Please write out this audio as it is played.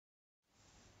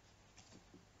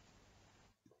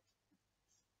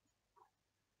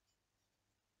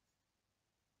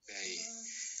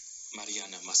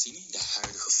Marianne Massini, de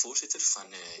huidige voorzitter van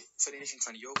de vereniging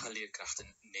van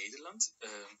yogaleraarkrachten Nederland.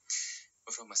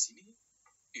 Mevrouw Massini,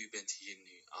 u bent hier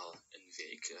nu al een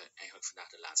week, eigenlijk vandaag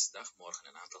de laatste dag, morgen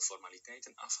een aantal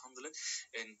formaliteiten afhandelen.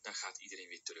 En dan gaat iedereen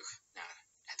weer terug naar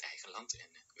het eigen land en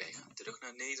wij gaan terug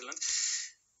naar Nederland.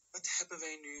 Wat hebben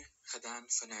wij nu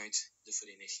gedaan vanuit de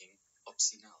vereniging op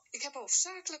Sinaal? Ik heb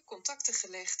hoofdzakelijk contacten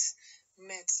gelegd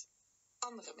met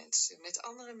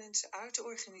andere mensen uit de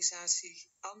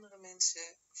organisatie, andere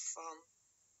mensen van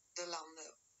de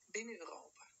landen binnen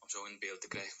Europa. Om zo een beeld te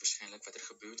krijgen waarschijnlijk wat er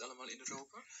gebeurt allemaal in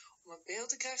Europa? Om een beeld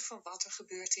te krijgen van wat er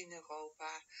gebeurt in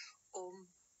Europa,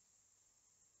 om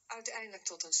uiteindelijk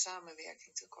tot een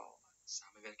samenwerking te komen.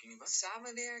 Samenwerking in wat?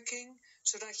 Samenwerking,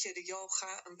 zodat je de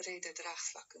yoga een breder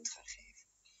draagvlak kunt gaan geven.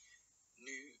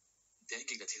 Nu denk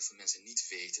ik dat heel veel mensen niet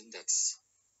weten dat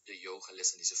de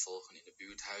yogalessen die ze volgen in de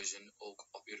buurthuizen ook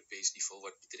op Europees niveau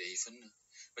wordt bedreven.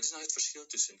 Wat is nou het verschil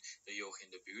tussen de yoga in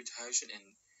de buurthuizen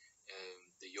en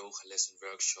de yogalessen,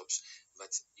 workshops,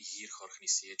 wat hier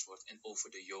georganiseerd wordt en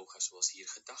over de yoga zoals hier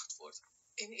gedacht wordt?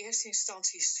 In eerste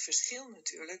instantie is het verschil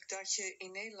natuurlijk dat je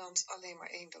in Nederland alleen maar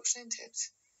 1 docent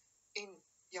hebt in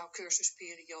jouw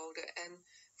cursusperiode en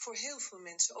voor heel veel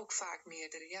mensen ook vaak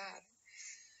meerdere jaren.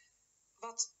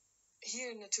 Wat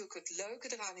hier natuurlijk het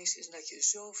leuke eraan is dat je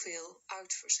zoveel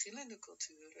uit verschillende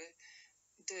culturen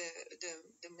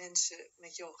de mensen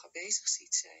met yoga bezig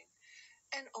ziet zijn.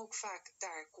 En ook vaak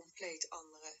daar compleet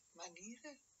andere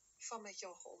manieren van met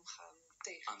yoga omgaan.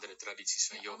 Tegen andere tradities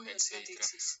van yoga, et cetera.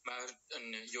 Maar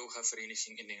een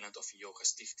yogavereniging in Nederland of een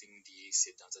yogastichting die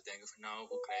zit dan te denken van nou,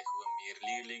 hoe krijgen we meer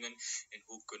leerlingen en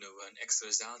hoe kunnen we een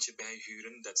extra zaaltje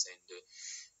bijhuren? Dat zijn de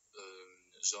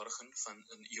zorgen van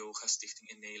een yogastichting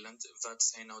in Nederland. Wat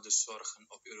zijn nou de zorgen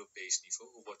op Europees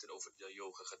niveau? Hoe wordt er over de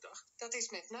yoga gedacht? Dat is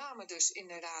met name dus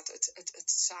inderdaad het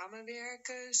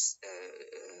samenwerken,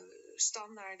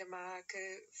 standaarden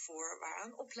maken voor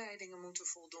waaraan opleidingen moeten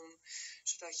voldoen,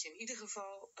 zodat je in ieder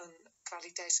geval een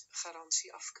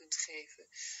kwaliteitsgarantie af kunt geven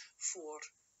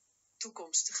voor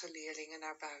toekomstige leerlingen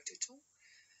naar buiten toe.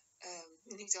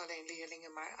 Niet alleen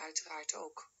leerlingen, maar uiteraard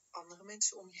ook andere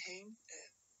mensen om je heen,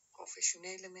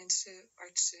 professionele mensen,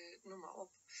 artsen, noem maar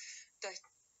op. Dat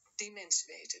die mensen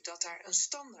weten dat daar een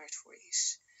standaard voor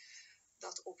is.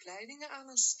 Dat opleidingen aan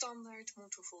een standaard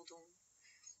moeten voldoen.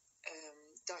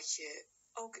 Dat je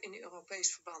ook in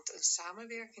Europees verband een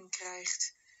samenwerking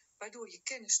krijgt, waardoor je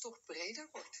kennis toch breder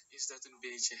wordt. Is dat een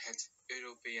beetje het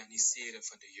Europeaniseren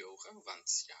van de yoga?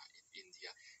 Want ja, in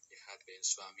India, je gaat bij een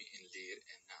Swami in leer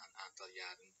en na een aantal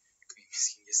jaren kun je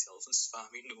misschien jezelf een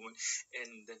Swami noemen.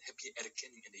 En dan heb je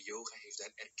erkenning en de yoga heeft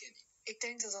daar erkenning. Ik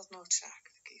denk dat dat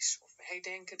noodzakelijk is. Of wij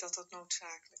denken dat dat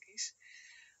noodzakelijk is.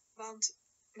 Want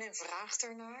men vraagt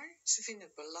ernaar, ze vinden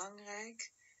het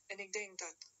belangrijk. En ik denk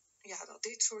dat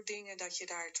dit soort dingen, dat je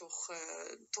daar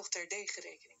toch terdege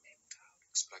rekening mee moet houden.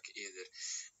 Ik sprak eerder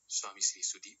Swami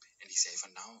Sudip en die zei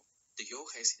van nou, de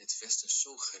yoga is in het Westen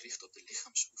zo gericht op de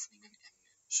lichaamsoefeningen en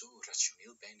zo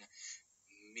rationeel, bijna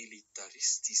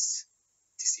militaristisch,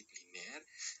 disciplinair.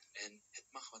 En het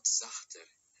mag wat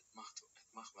zachter,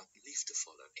 het mag wat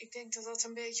liefdevoller. Ik denk dat dat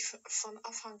een beetje van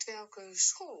afhangt welke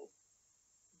school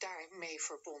daarmee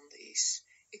verbonden is.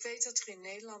 Ik weet dat er in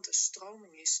Nederland een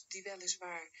stroming is die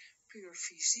weliswaar puur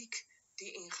fysiek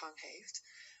die ingang heeft,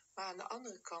 maar aan de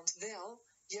andere kant wel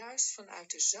juist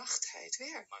vanuit de zachtheid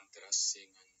werkt. Mantra's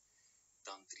zingen,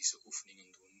 tantrische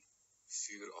oefeningen doen,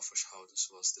 vuuroffers houden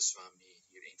zoals de Swami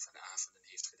hier een van de avonden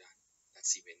heeft gedaan. Dat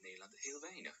zien we in Nederland heel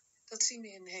weinig. Dat zien we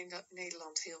in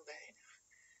Nederland heel weinig.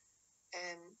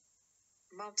 En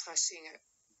mantra's zingen,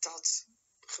 dat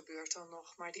gebeurt dan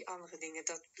nog, maar die andere dingen,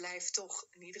 dat blijft toch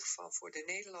in ieder geval voor de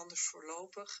Nederlanders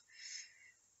voorlopig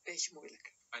een beetje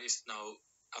moeilijk. Maar is het nou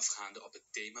afgaande op het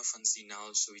thema van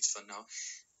Sinaal zoiets van nou,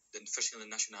 de verschillende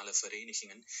nationale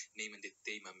verenigingen nemen dit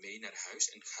thema mee naar huis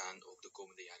en gaan ook de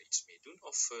komende jaren iets mee doen?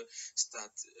 Of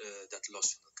staat dat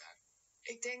los van elkaar?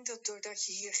 Ik denk dat doordat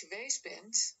je hier geweest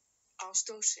bent als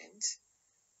docent,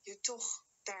 je toch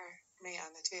daarmee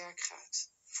aan het werk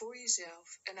gaat. Voor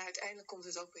jezelf. En uiteindelijk komt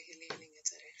het ook bij je leerlingen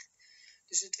terecht.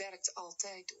 Dus het werkt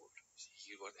altijd door.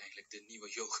 Hier wordt eigenlijk de nieuwe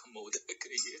yogamode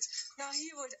gecreëerd. Nou,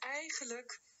 hier wordt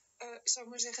eigenlijk, zou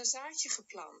ik maar zeggen, een zaadje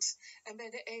geplant. En bij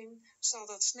de een zal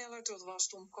dat sneller tot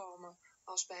wasdom komen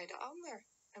als bij de ander.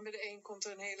 En bij de een komt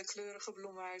er een hele kleurige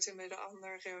bloem uit en bij de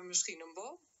ander misschien een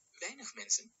boom. Weinig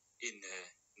mensen in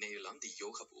Nederland die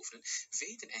yoga beoefenen,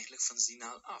 weten eigenlijk van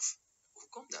Sinaal af. Hoe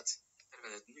komt dat?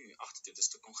 Terwijl het nu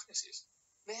 28e congres is.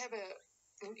 We hebben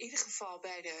in ieder geval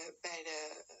bij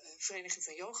de vereniging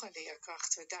van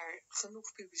yogaleraarkrachten daar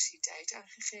genoeg publiciteit aan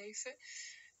gegeven.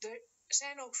 Er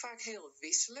zijn ook vaak heel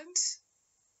wisselend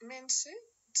mensen.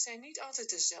 Het zijn niet altijd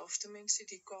dezelfde mensen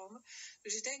die komen.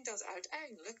 Dus ik denk dat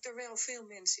uiteindelijk er wel veel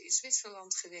mensen in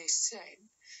Zwitserland geweest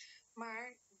zijn.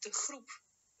 Maar de groep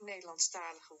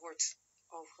Nederlandstaligen wordt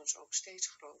overigens ook steeds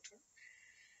groter.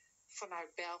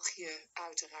 Vanuit België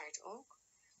uiteraard ook.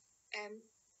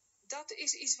 En dat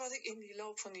is iets wat ik in die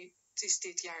loop van het is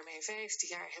dit jaar mijn 5e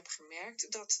jaar, heb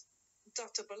gemerkt.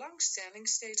 Dat de belangstelling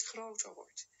steeds groter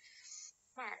wordt.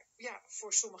 Maar ja,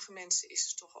 voor sommige mensen is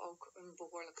het toch ook een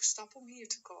behoorlijke stap om hier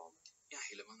te komen. Ja,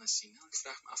 helemaal naar China. Ik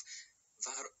vraag me af,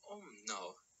 waarom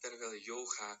nou? Terwijl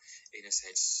yoga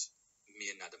enerzijds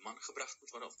meer naar de man gebracht moet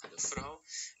worden of naar de vrouw.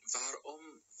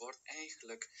 Waarom wordt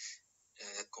eigenlijk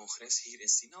het congres hier in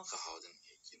Sinal gehouden?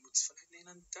 Je moet vanuit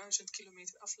Nederland 1000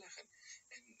 kilometer afleggen.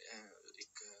 En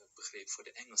ik begreep, voor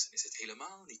de Engelsen is het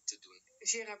helemaal niet te doen.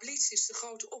 Gerard Blitz is de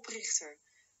grote oprichter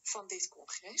van dit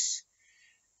congres.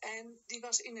 En die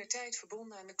was indertijd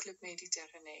verbonden aan de Club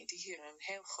Méditerranée, die hier een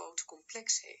heel groot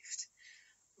complex heeft.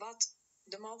 Wat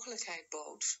de mogelijkheid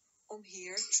bood om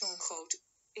hier zo'n groot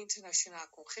internationaal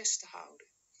congres te houden.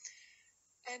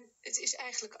 En het is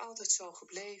eigenlijk altijd zo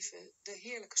gebleven. De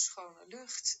heerlijke schone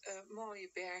lucht,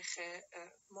 mooie bergen,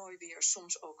 mooi weer,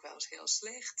 soms ook wel eens heel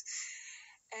slecht.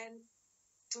 En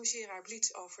toen Gerard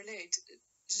Blitz overleed,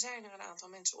 zijn er een aantal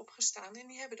mensen opgestaan en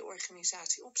die hebben de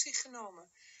organisatie op zich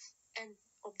genomen. En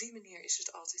op die manier is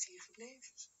het altijd hier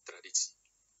gebleven. Traditie.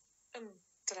 Een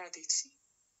traditie.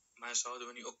 Maar zouden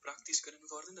we nu ook praktisch kunnen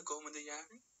worden de komende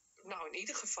jaren? Nou, in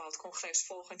ieder geval het congres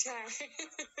volgend jaar.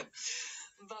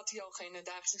 Wat yoga in het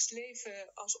dagelijks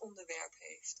leven als onderwerp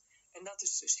heeft. En dat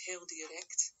is dus heel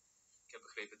direct. Ik heb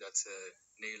begrepen dat de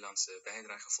Nederlandse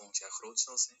bijdrage volgend jaar groot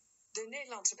zal zijn. De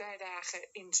Nederlandse bijdrage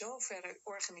in zoverre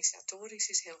organisatorisch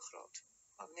is heel groot.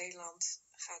 Want Nederland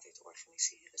gaat dit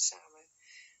organiseren samen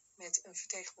met een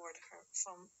vertegenwoordiger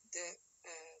van de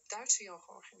Duitse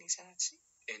yoga-organisatie.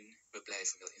 En we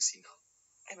blijven wel in Sinal.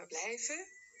 En we blijven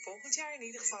volgend jaar in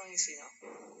ieder geval in Sinal.